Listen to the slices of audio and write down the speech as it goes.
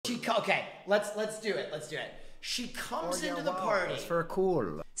Okay, let's do it. Let's do it. She comes into the party. That's for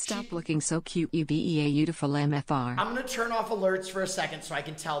cool. Stop looking so cute, you beautiful MFR. I'm gonna turn off alerts for a second so I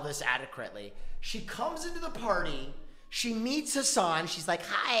can tell this adequately. She comes into the party. She meets Hasan. She's like,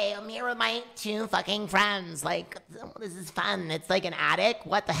 "Hi, I'm here with my 2 fucking friends. Like, this is fun. It's like an attic.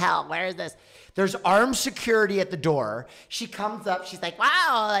 What the hell? Where is this?" There's armed security at the door. She comes up. She's like,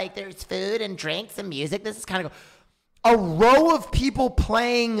 "Wow, like there's food and drinks and music. This is kind of cool." A row of people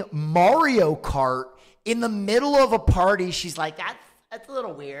playing Mario Kart in the middle of a party. She's like, that's a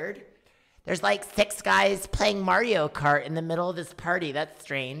little weird. There's like 6 guys playing Mario Kart in the middle of this party. That's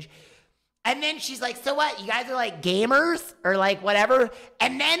strange. And then she's like, "So what? You guys are like gamers or like whatever?"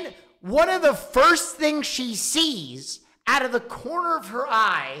 And then one of the first things she sees out of the corner of her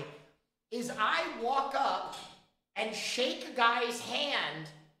eye is I walk up and shake a guy's hand,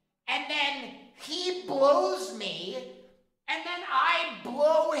 and then he blows me, and then I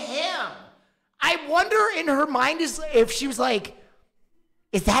blow him. I wonder in her mind if she was like,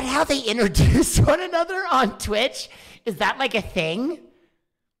 is that how they introduce one another on Twitch? Is that like a thing?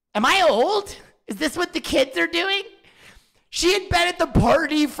 Am I old? Is this what the kids are doing? She had been at the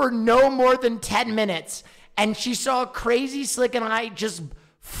party for no more than 10 minutes, and she saw Crazy Slick and I just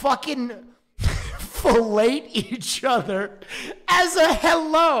fucking fillet each other as a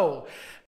hello.